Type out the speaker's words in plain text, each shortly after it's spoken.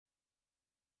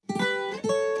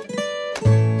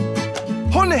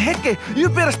Hone heke, you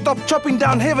better stop chopping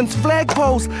down heaven's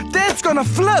flagpoles. Dad's gonna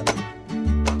flip.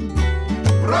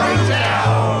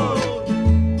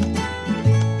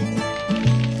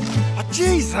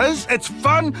 Jesus, it's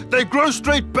fun. They grow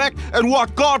straight back, and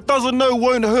what God doesn't know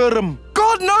won't hurt him.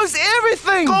 God knows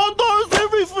everything. God knows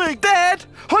everything. Dad,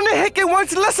 Hone heke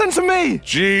won't listen to me.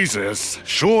 Jesus,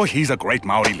 sure he's a great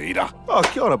Maori leader. Oh,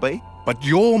 kia ora, bae. But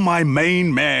you're my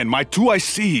main man, my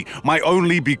 2IC, my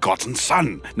only begotten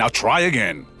son. Now try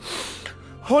again.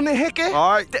 Hone heke?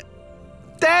 All right.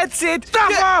 Dad said...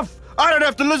 Stuff off! I don't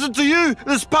have to listen to you.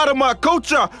 This is part of my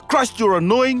culture. Christ, you're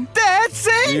annoying. Dad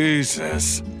said...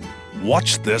 Jesus.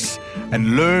 Watch this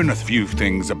and learn a few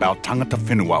things about tangata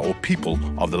whenua, or people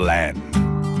of the land.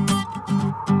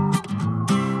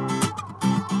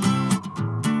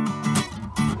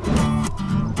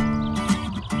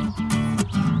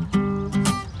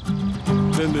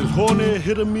 Then there's Hone,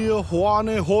 Hiramia,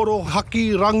 Hoane, Horo,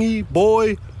 Haki, Rangi,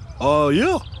 Boy.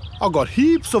 Yeah, I got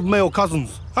heaps of male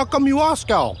cousins. How come you ask,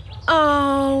 Al?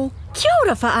 Oh, kia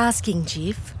ora for asking,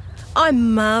 Jeff. I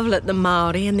marvel at the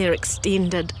Maori and their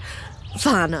extended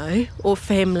whānau, or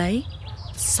family.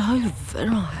 So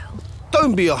virile.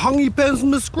 Don't be a hungy pants,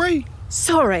 Miss Gray.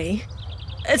 Sorry.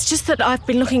 It's just that I've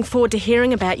been looking forward to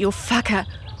hearing about your whaka,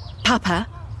 papa,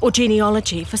 or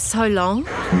genealogy for so long.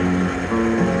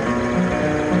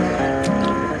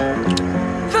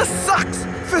 This sucks!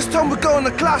 First time we go on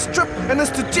a class trip, and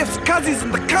it's to Jeff's cousins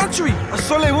in the country.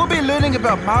 Sole, we'll be learning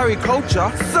about Maori culture.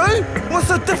 So, what's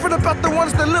so different about the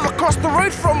ones that live across the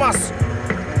road from us?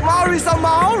 Maoris are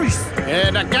Maoris.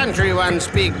 The country ones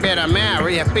speak better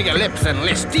Maori, have bigger lips and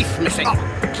less teeth missing. Oh,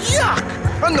 yuck!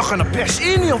 I'm not gonna bash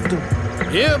any of them.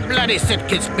 You bloody sit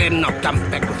kids better not come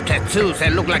back with tattoos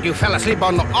that look like you fell asleep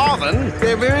on the oven.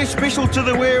 They're very special to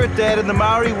the wearer, Dad, and the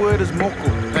Maori word is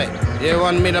moko. Hey, you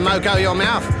want me to moko your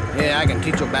mouth? Yeah, I can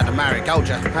teach you about the Maori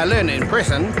culture. I learned it in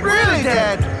prison. Really,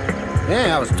 Dad?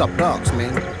 Yeah, I was top dogs,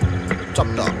 man. Top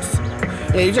dogs.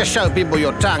 Yeah, you just show people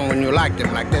your tongue when you like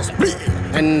them like this.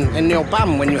 And your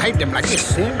bum when you hate them like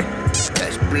this. Yeah?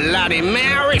 Those bloody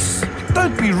Maoris.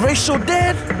 Don't be racial,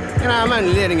 Dad. You know, I'm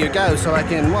only letting you go so I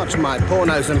can watch my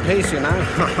pornos in peace, you know.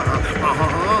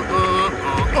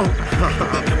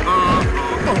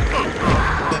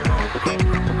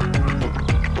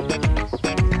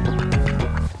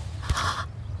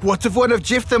 What if one of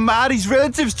Jeff the Maori's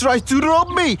relatives tries to rob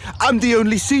me? I'm the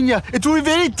only senior. It will be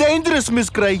very dangerous, Miss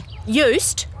Gray.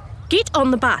 Used, get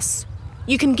on the bus.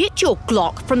 You can get your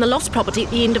Glock from the lost property at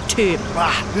the end of term.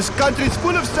 This country's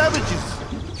full of savages.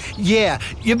 Yeah,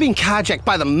 you've been carjacked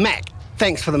by the Mac.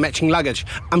 Thanks for the matching luggage.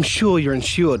 I'm sure you're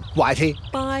insured, Whitey.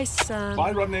 Bye, son.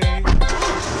 Bye, Rodney.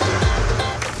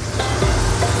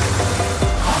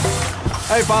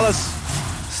 Hey, fellas.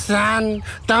 Son,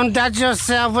 don't touch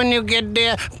yourself when you get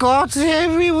there. God's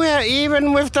everywhere,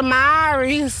 even with the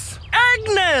Maoris.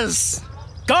 Agnes!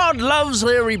 God loves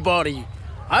everybody.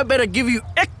 I better give you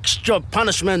extra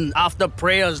punishment after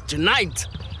prayers tonight.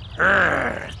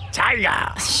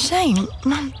 Tiger! Shame,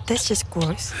 Mum, that's just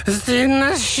gross.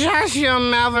 Then shut your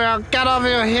mouth or I'll cut off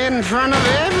your head in front of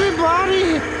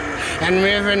everybody. And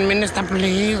Reverend Minister,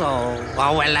 please. Oh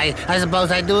well, I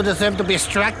suppose I do deserve to be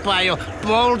struck by your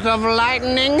bolt of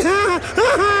lightning.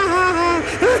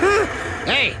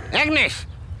 Hey, Agnes!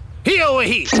 Here over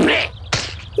here!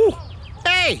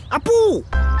 Hey, Apu!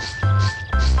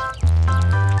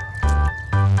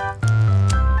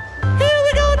 Here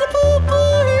we go, the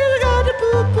poo-poo. Here we go, the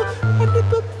poo-poo.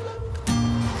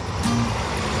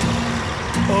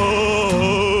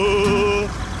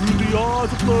 In the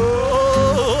eyes of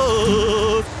birds.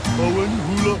 When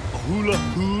you hula,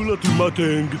 hula to my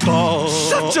guitar.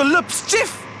 Shut your lips,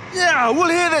 Jeff. Yeah, we'll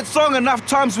hear that song enough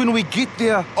times when we get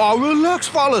there. Oh, relax,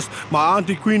 fellas. My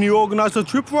Auntie Queenie organized a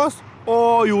trip for us.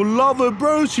 Oh, you'll love her,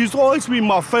 bro. She's always been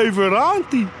my favorite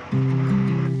auntie.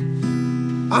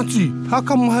 Auntie, how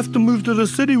come I have to move to the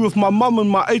city with my mum and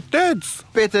my 8 dads?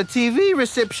 Better TV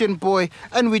reception, boy.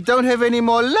 And we don't have any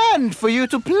more land for you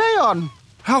to play on.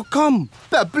 How come?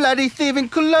 The bloody thieving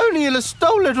colonialists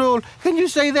stole it all. Can you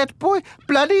say that, boy?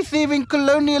 Bloody thieving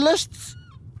colonialists?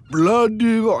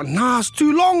 Bloody... Nah, it's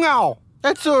too long now.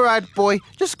 That's all right, boy.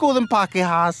 Just call them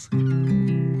Pākehās.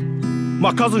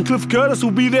 My cousin Cliff Curtis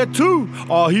will be there too.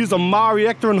 Oh, he's a Maori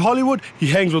actor in Hollywood. He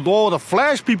hangs with all the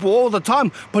Flash people all the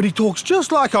time, but he talks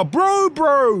just like a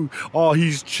bro. Oh,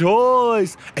 he's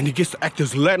choice. And he gets to act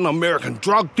as Latin American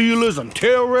drug dealers and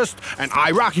terrorists and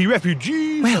Iraqi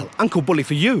refugees. Well, Uncle Bully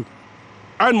for you.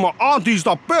 And my auntie's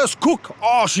the best cook.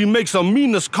 Oh, she makes the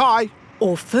meanest kai.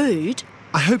 Or food.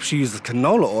 I hope she uses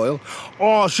canola oil.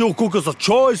 Oh, she'll cook us a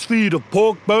choice feed of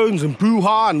pork bones and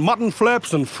puha and mutton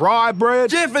flaps and fry bread.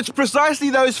 Jeff, it's precisely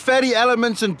those fatty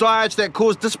elements in diets that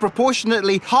cause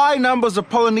disproportionately high numbers of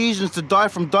Polynesians to die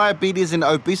from diabetes and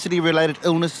obesity-related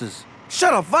illnesses.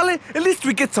 Shut up, Vale. At least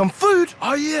we get some food.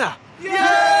 Oh, yeah.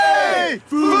 Yay!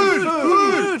 Food,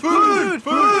 food, food,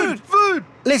 food, food!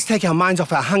 Let's take our minds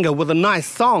off our hunger with a nice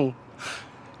song.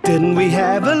 Didn't we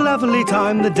have a lovely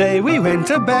time the day we went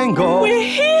to Bangor? We're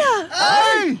here!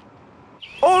 Hey!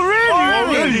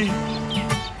 Already?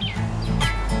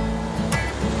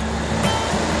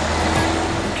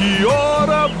 Kia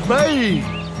ora, Bay.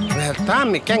 Well,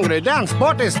 Tommy, Kangaroo Down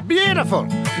spot is beautiful.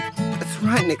 It's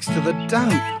right next to the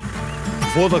dump.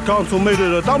 Before the council made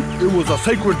it a dump, it was a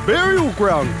sacred burial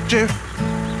ground. Jeff,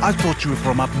 I thought you were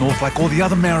from up north like all the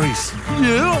other Maoris.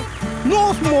 Yeah,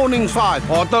 North Morningside.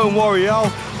 Oh, don't worry,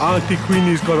 Al. Auntie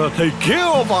Queenie's gonna take care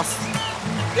of us.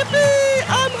 Yippee!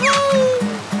 I'm home!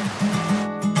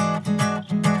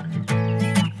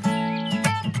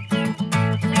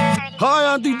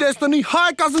 Hi, Auntie Destiny.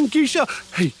 Hi, Cousin Keisha.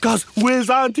 Hey, cuz, where's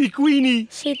Auntie Queenie?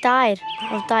 She died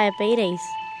of diabetes.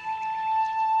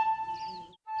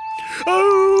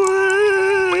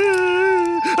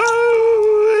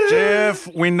 Jeff,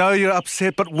 we know you're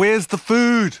upset, but where's the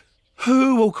food?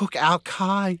 Who will cook our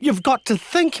kai? You've got to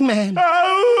think, man.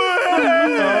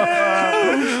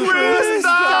 We're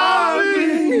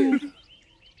starving!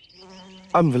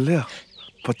 I'm Valère,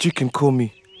 but you can call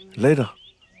me later.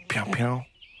 Piao piao.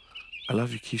 I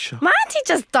love you, Keisha. My auntie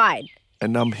just died.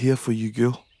 And I'm here for you,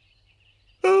 girl.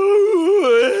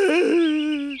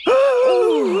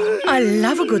 I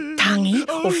love a good tangi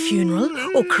or funeral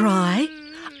or cry.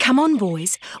 Come on,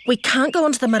 boys. We can't go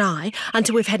onto the marae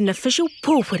until we've had an official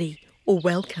pōpuri or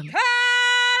welcome.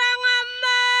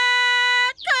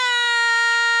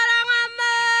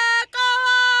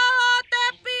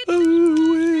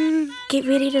 Get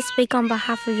ready to speak on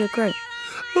behalf of your group.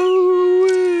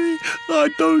 I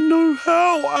don't know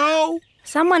how, Al.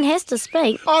 Someone has to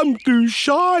speak. I'm too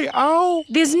shy, Al.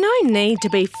 There's no need to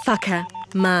be whaka,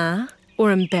 ma,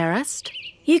 or embarrassed.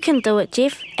 You can do it,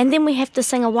 Jeff, and then we have to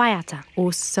sing a waiata.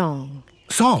 Or song.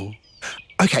 Song?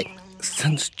 Okay,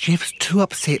 since Jeff's too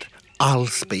upset, I'll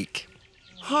speak.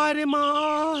 Haere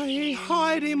mai,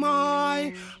 haere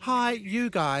mai. Hi, you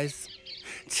guys.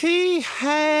 Te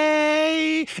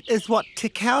hei is what te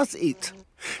cows eat.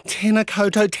 Tēnā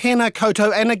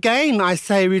koutou, and again I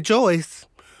say rejoice.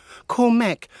 Ko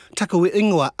Mac, taku i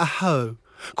ingoa aho.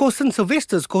 Ko St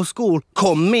Sylvester's, ko school,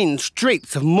 ko Main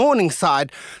Streets of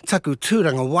Morningside, taku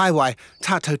tūranga waiwai,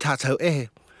 tātou e.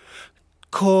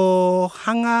 Ko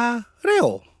hanga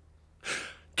reo.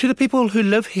 To the people who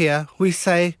live here, we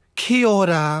say kia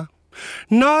ora.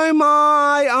 No,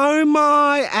 oh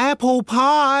my, apple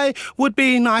pie would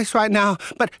be nice right now,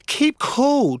 but keep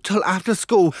cool till after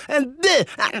school. And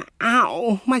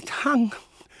ow, my tongue.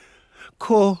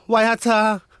 Ko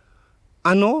waiata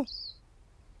ano?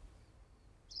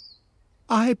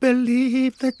 I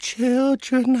believe the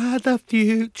children are the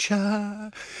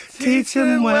future. Teach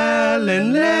them well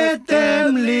and let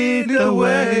them lead the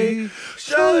way.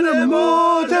 Show them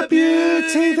all the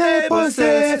beauty they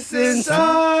possess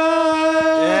inside.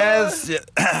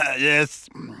 Yes.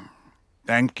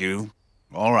 Thank you.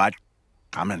 All right,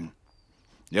 come in.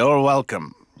 You're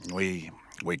welcome. We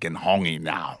can hongi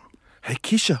now. Hey,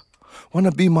 Keisha,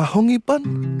 wanna be my hongi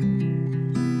bun?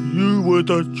 You were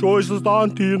the choicest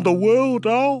auntie in the world,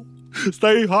 Al.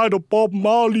 Say hi to Bob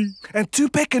Marley. And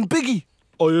Tupac and Biggie.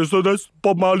 Oh, yeah, so that's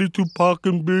Bob Marley, Tupac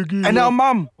and Biggie. And our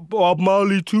mum. Bob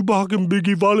Marley, Tupac and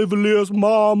Biggie, Vale Valère's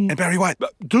mom. And Barry White.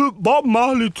 Bob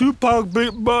Marley, Tupac,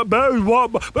 Barry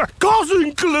White,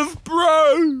 Cousin Cliff,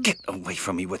 bro. Get away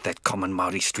from me with that common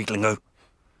Maori street lingo.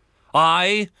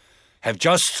 I have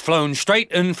just flown straight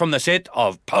in from the set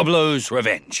of Pablo's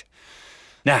Revenge.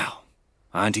 Now,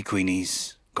 Auntie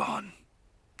Queenie's gone.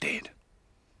 Dead.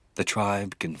 The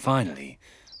tribe can finally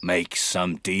make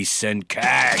some decent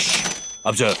cash.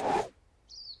 Observe.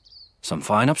 Some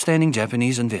fine upstanding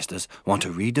Japanese investors want to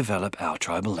redevelop our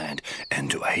tribal land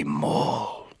into a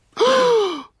mall.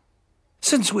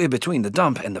 Since we're between the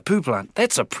dump and the poo plant,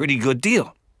 that's a pretty good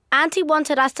deal. Auntie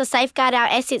wanted us to safeguard our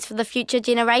assets for the future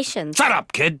generations. Shut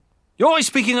up, kid. You're always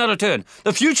speaking out of turn.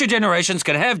 The future generations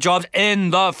can have jobs in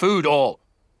the food hall.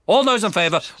 All those in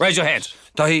favour, raise your hands.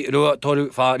 Tahi, rua, toru,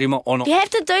 wha, rima, ono. You have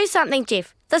to do something,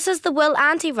 Jeff. This is the will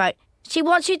Auntie wrote. She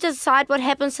wants you to decide what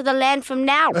happens to the land from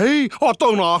now. Hey,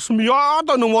 don't ask me. I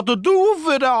don't know what to do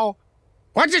with it, Al.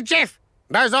 What's it, Jeff?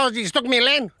 Those Aussies took me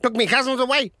land, took me cousins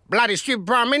away. Bloody stupid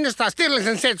Prime Minister still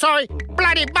and said sorry.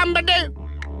 Bloody bumbadoo.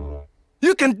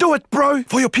 You can do it, bro.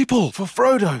 For your people. For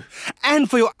Frodo. And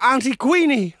for your Auntie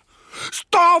Queenie.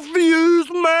 Stuff Hughes,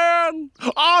 man!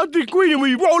 Auntie Queenie will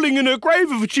be rolling in her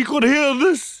grave if she could hear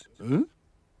this. Huh?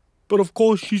 But of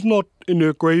course she's not in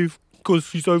her grave because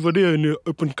she's over there in her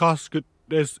open casket.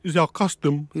 As is our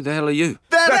custom. Who the hell are you?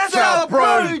 That's our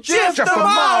bro, Jeff the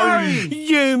Maori!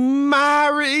 You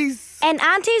Maoris! And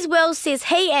Auntie's will says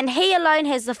he and he alone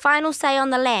has the final say on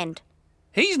the land.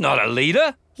 He's not a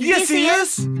leader. Yes, he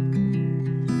is!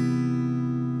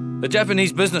 The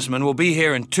Japanese businessmen will be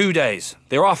here in 2 days.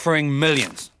 They're offering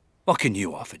millions. What can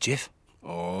you offer, Jeff?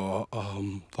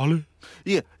 Follow?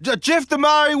 Yeah, Jeff the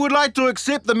Maori would like to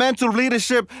accept the mantle of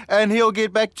leadership and he'll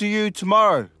get back to you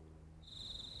tomorrow.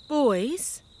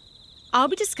 Boys, I'll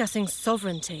be discussing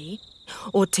sovereignty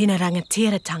or tēnā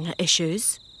rangatiratanga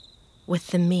issues with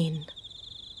the men.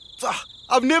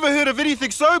 I've never heard of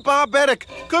anything so barbaric.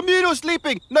 Communal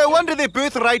sleeping. No wonder their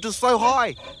birth rate is so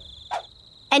high.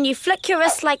 And you flick your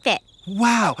wrist like that.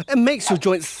 Wow, it makes your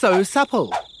joints so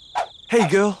supple. Hey,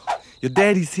 girl, your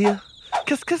daddy's here.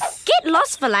 Kiss, kiss. Get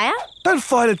lost, Valea. Don't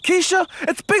fight it, Keisha.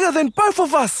 It's bigger than both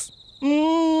of us. Ow!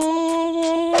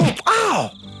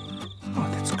 Oh,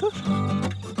 that's good.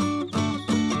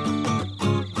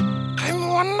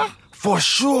 For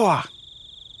sure.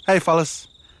 Hey, fellas.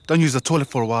 Don't use the toilet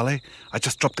for a while, eh? I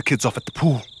just dropped the kids off at the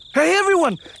pool. Hey,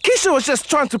 everyone. Keisha was just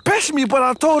trying to bash me, but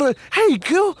I told her, hey,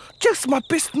 girl, Jeff's my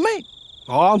best mate.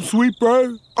 I'm sweet,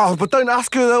 bro. Oh, but don't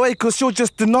ask her that way, because she'll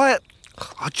just deny it.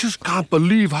 I just can't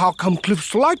believe how come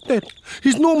Cliff's like that.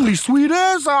 He's normally sweet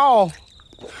as hell.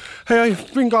 Hey, I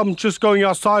think I'm just going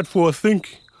outside for a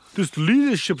think. This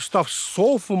leadership stuff's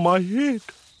sore for my head.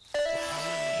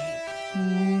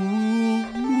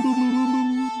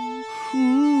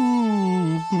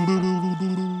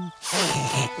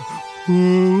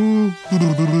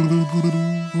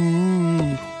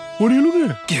 What are you looking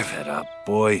at? Give it up,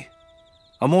 boy.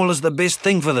 I'm all as the best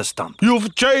thing for the stump.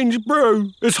 You've changed, bro.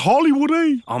 It's Hollywood,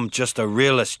 eh? I'm just a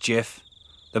realist, Jeff.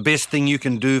 The best thing you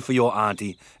can do for your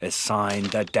auntie is sign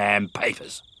the damn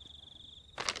papers.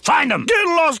 Sign them! Get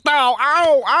lost now!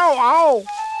 Ow, ow, ow!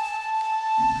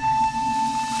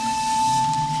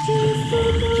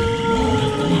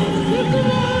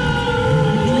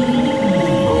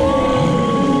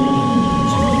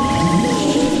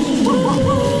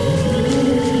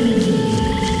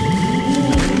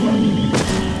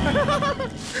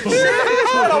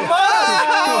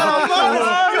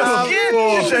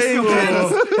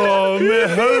 Oh,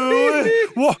 man.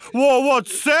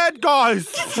 What's sad, guys?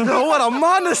 Oh, what a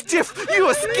minus, Jeff. You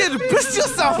were scared to piss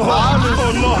yourself. Oh,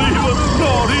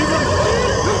 not even.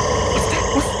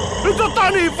 It's a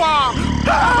taniwha!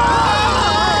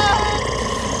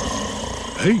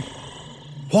 Hey,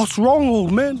 what's wrong,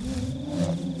 old man?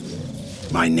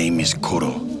 My name is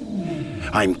Koro.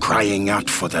 I'm crying out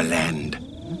for the land.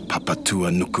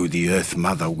 Papatuanuku, the Earth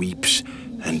Mother, weeps,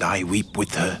 and I weep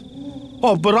with her.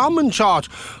 Oh, but I'm in charge.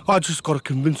 I just gotta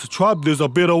convince the tribe there's a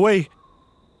better way.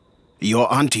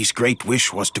 Your auntie's great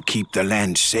wish was to keep the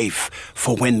land safe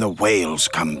for when the whales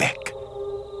come back.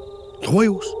 The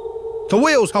whales? The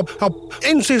whales, our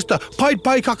ancestor, Pai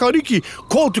Kakariki,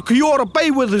 called to Kiora Bay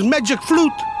with his magic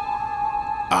flute.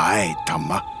 Aye,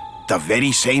 Tama, the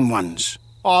very same ones.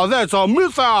 Oh, that's a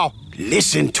myth, Al.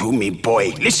 Listen to me,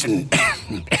 boy, listen.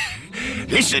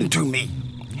 Listen to me.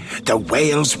 The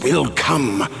whales will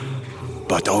come,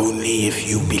 but only if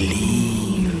you believe.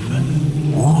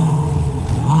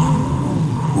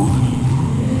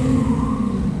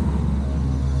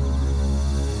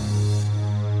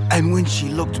 And when she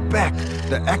looked back,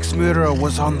 the axe murderer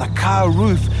was on the car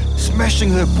roof, smashing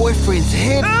her boyfriend's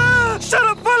head. Ah! Shut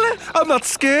up, fella! I'm not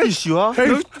scared. Yes, you are.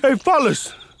 Hey, hey,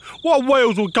 fellas, what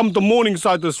whales will come to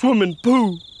Morningside to swim and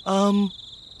poo?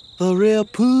 The rare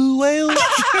poo whale?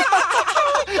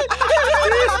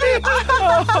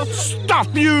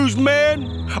 Stuff Hughes,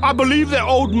 man! I believe that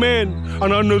old man,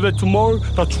 and I know that tomorrow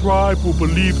the tribe will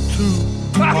believe too.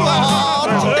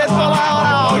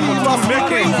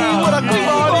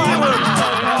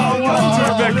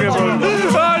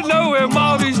 I know we're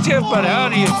Maori's, Jeff, but how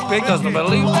do you expect us to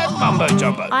believe that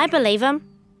mumbo-jumbo? I believe him.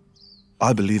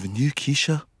 I believe in you,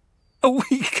 Keisha. Are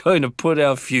we going to put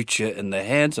our future in the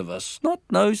hands of a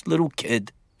snot-nosed little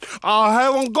kid? I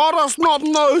haven't got a snot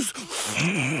nose.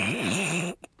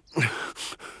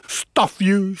 Stuff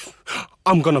Hughes.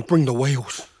 I'm gonna bring the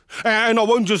whales. And I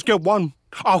won't just get one.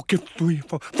 I'll get 3,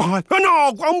 4, 5. And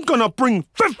I'm gonna bring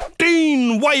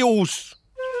 15 whales.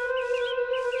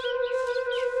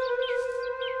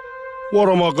 What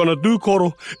am I gonna do,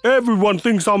 Koro? Everyone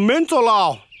thinks I'm mental,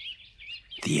 Al.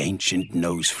 The ancient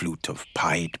nose flute of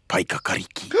Pied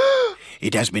Paikakariki.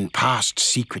 It has been passed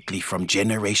secretly from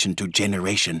generation to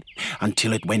generation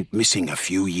until it went missing a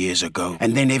few years ago,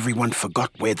 and then everyone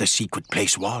forgot where the secret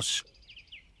place was.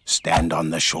 Stand on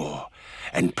the shore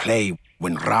and play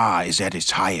when Ra is at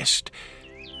its highest.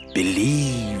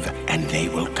 Believe and they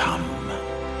will come.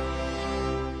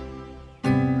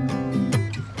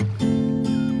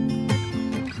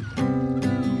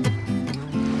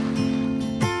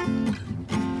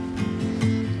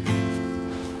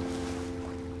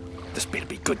 This better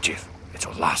be good, Jeff. It's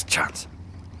our last chance.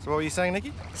 So what were you saying,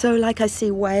 Nikki? So, like, I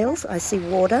see whales, I see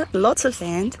water, lots of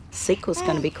sand. Sequel's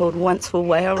going to be called Once for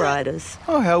Whale Riders.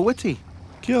 Oh, how witty.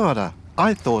 Kia ora.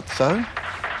 I thought so.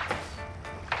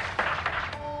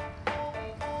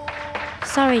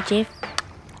 Sorry, Jeff.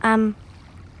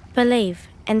 Believe,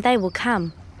 and they will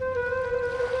come.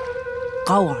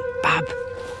 Go on, bub.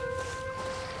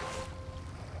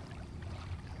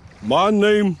 My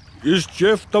name is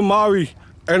Jeff the Maori,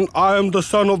 and I am the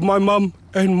son of my mum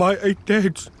and my 8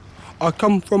 dads. I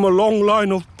come from a long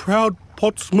line of proud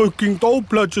pot-smoking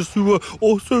doll-bludgers who were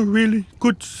also really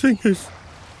good singers.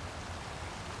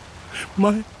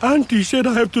 My auntie said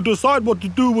I have to decide what to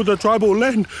do with the tribal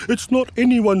land. It's not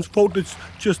anyone's fault, it's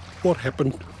just what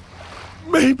happened.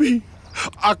 Maybe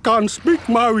I can't speak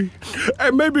Maori,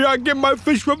 and maybe I get my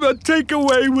fish from the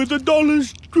takeaway with the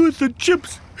dollars with the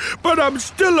chips, but I'm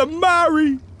still a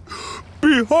Maori.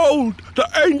 Behold, the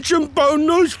ancient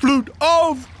bone-nosed flute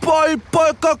of Pai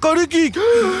Pai Kakariki.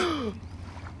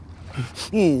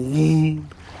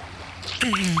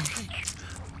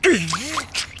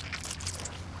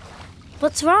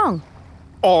 What's wrong?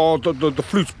 Oh, the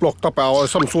flute's blocked up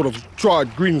some sort of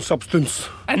dried green substance.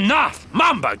 Enough!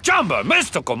 Mumbo jumbo,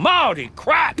 mystical Maori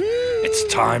crap! It's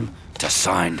time to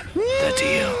sign the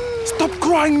deal. Stop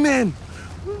crying, man.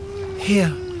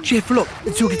 Here, Jeff, look,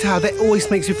 it's your guitar. That always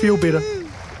makes you feel better.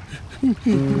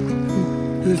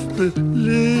 It's the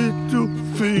little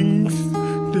things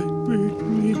that break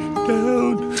me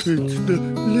down. It's the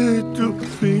little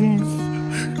things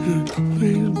that make me hurt. The little things that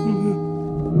make me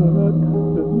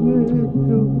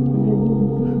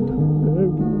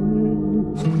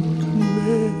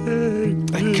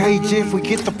Okay, Jeff, we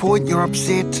get the point. You're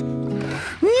upset.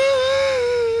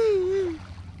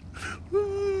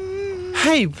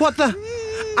 Hey, what the...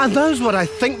 Are those what I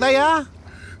think they are?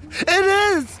 It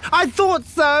is! I thought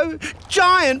so!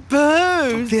 Giant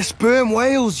poos! They're sperm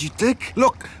whales, you dick.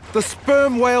 Look, the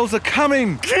sperm whales are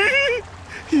coming.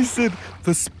 He said,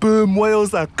 the sperm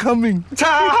whales are coming.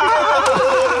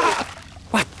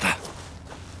 What the?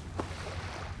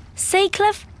 See,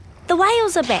 Cliff? The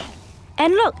whales are back.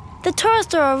 And look, the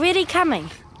tourists are already coming.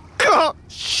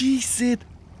 She said,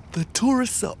 the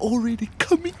tourists are already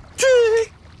coming.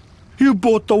 You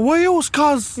bought the whales,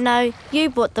 cuz. No, you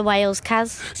bought the whales,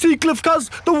 cuz. See, Cliff,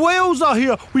 cuz, the whales are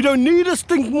here. We don't need a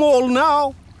stink mall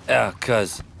now.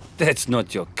 Cuz, that's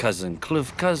not your cousin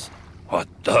Cliff, cuz. What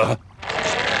the?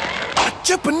 A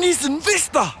Japanese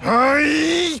investor.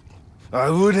 I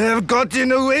would have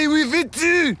gotten away with it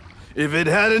too, if it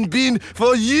hadn't been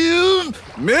for you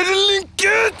meddling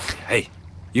kids. Hey,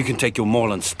 you can take your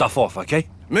maul and stuff off, okay?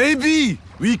 Maybe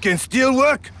we can still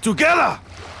work together.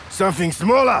 Something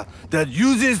smaller that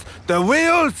uses the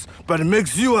whales but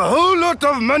makes you a whole lot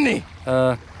of money.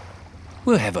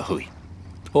 We'll have a hui.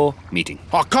 Or meeting.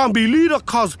 I can't be leader,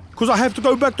 cuz I have to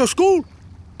go back to school.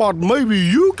 But maybe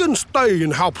you can stay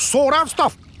and help sort out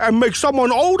stuff and make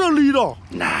someone older leader.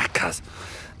 Nah, cuz.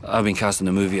 I've been casting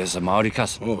a movie as a Maori,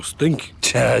 cuz. Oh, stinky.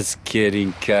 Just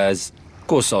kidding, cuz. Of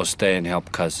course I'll stay and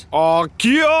help, cuz. Oh,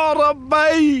 kia ora,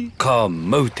 bay. Ka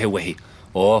mau te wehi.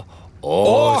 Or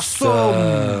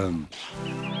awesome.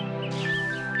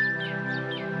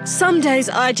 Some days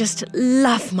I just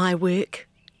love my work.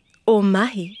 Or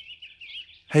mahi.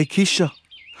 Hey, Keisha,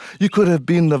 you could have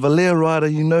been the Valere rider,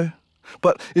 you know.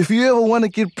 But if you ever want to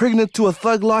get pregnant to a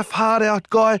thug life, hard out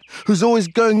guy who's always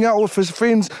going out with his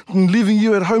friends and leaving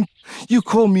you at home, you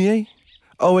call me, eh?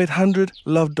 0800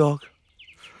 Love Dog.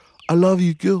 I love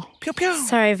you, girl. Pew, pew.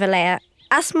 Sorry, Valea.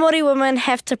 Us Māori women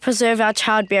have to preserve our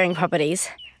childbearing properties.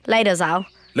 Later, Zal.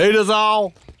 Later,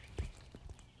 Zal.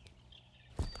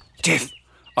 Jeff,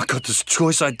 I got this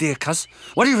choice idea, cuz.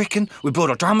 What do you reckon we build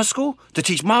a drama school to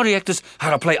teach Māori actors how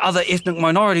to play other ethnic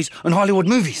minorities in Hollywood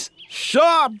movies?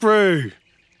 Sharp, bro.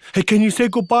 Hey, can you say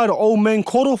goodbye to old man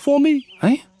Koro for me?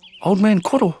 Hey? Old man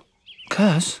Koro?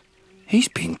 Cuz, he's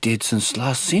been dead since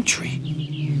last century.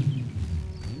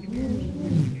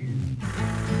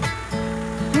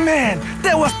 Man,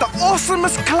 that was the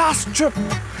awesomest class trip.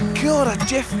 Kia ora,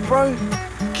 Jeff, bro.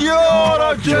 Kia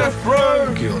ora, Jeff,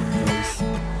 bro. Kia ora, boys.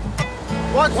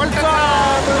 What's the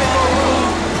time?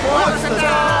 What's the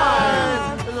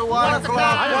time? Is it 1 o'clock?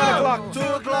 o'clock, 2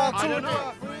 o'clock, 2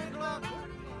 o'clock.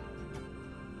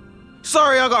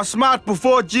 Sorry, I got smart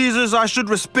before Jesus. I should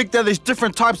respect that there's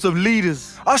different types of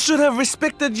leaders. I should have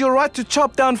respected your right to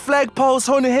chop down flagpoles,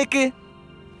 Honeheke.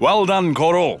 Well done,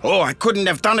 Koro. Oh, I couldn't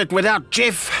have done it without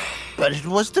Jeff. But it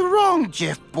was the wrong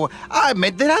Jeff, boy. I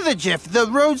met that other Jeff, the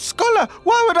Rhodes Scholar.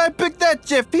 Why would I pick that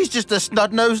Jeff? He's just a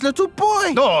snot-nosed little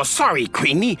boy. Oh, sorry,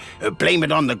 Queenie. Blame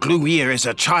it on the glue ear as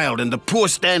a child and the poor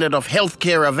standard of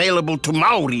healthcare available to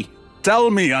Maori.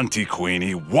 Tell me, Auntie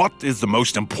Queenie, what is the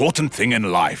most important thing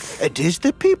in life? It is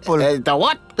the people. The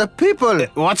what? The people.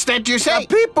 What's that you say? The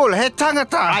people, he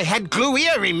tangata. I had glue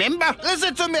ear, remember?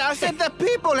 Listen to me, I said the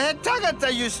people, he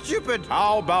tangata, you stupid.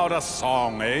 How about a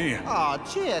song, eh? Oh,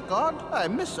 dear God, I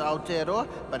miss Aotearoa,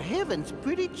 but heaven's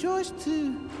pretty choice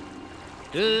too.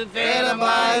 Tu pera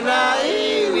mai na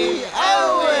iwi,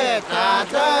 aue,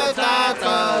 tato,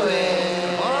 tato,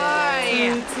 Boy,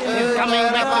 it's coming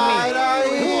back to me.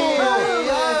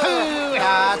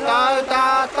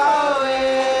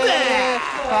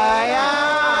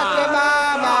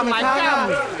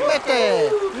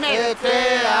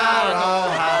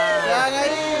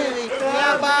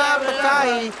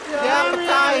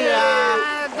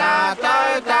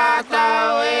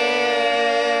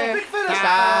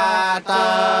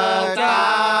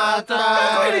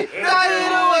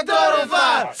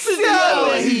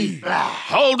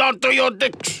 Hold on to your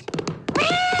dicks.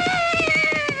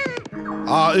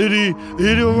 Iri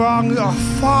wrong,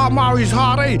 far Maori's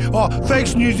heart, eh?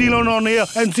 Thanks New Zealand on air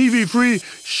and TV3,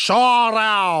 shout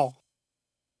out.